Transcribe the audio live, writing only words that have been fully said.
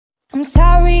I'm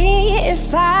sorry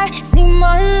if I seem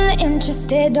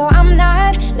uninterested, or I'm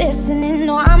not listening,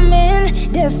 or I'm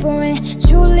indifferent.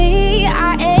 Truly,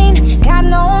 I ain't got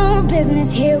no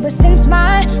business here, but since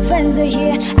my friends are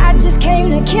here, I just came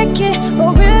to kick it.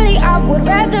 But really, I would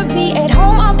rather be at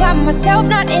home all by myself,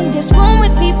 not in this room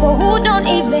with people who don't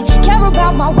even care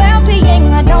about my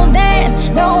well-being. I don't dance,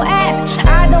 don't ask,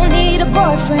 I don't need a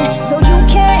boyfriend, so you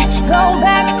can't go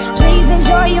back. Please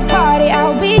enjoy your party,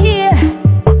 I'll be here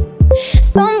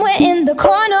somewhere in the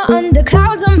corner under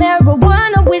clouds of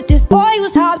marijuana with this boy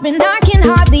who's hollering I can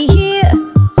hardly hear.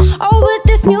 Over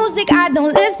this music I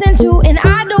don't listen to, and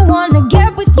I don't wanna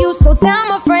get with you, so tell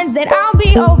my friends that I'll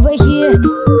be over here.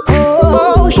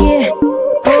 Oh, here,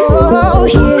 oh,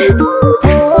 here,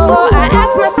 oh, I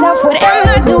ask myself, what am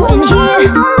I doing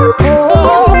here?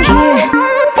 Oh, here,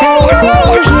 oh,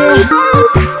 here,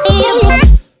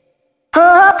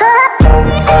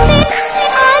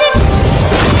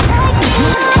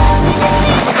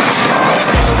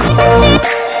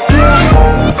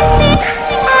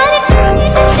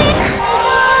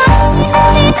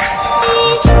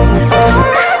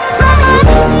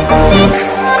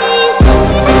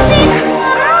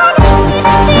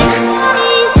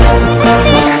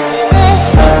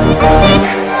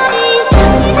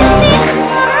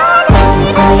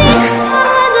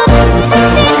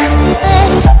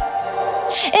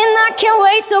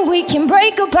 so we can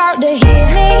break apart to hear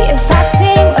me if I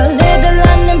seem a little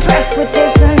unimpressed with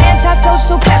this. An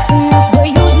antisocial pessimist, but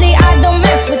usually I don't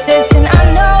mess with this. And I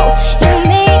know you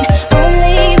mean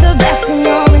only the best, and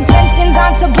your intentions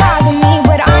aren't to bother me,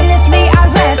 but honestly I'd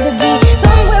rather be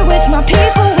somewhere with my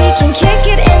people. We can kick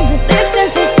it and just listen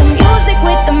to some music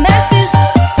with a message,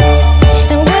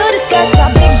 and we'll discuss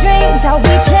our big dreams, how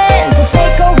we plan to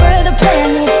take over the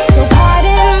planet. So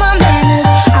pardon my manners,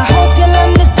 I hope you'll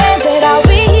understand that I'll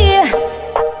be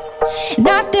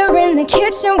not there in the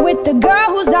kitchen with the girl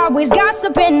who's always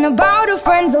gossiping about her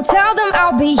friends. Oh, tell them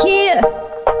I'll be here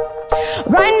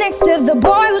right next to the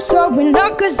boy who's throwing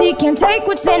up cause he can't take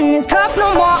what's in his cup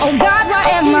no more. Oh God, why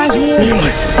am I here?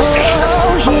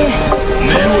 Oh, here.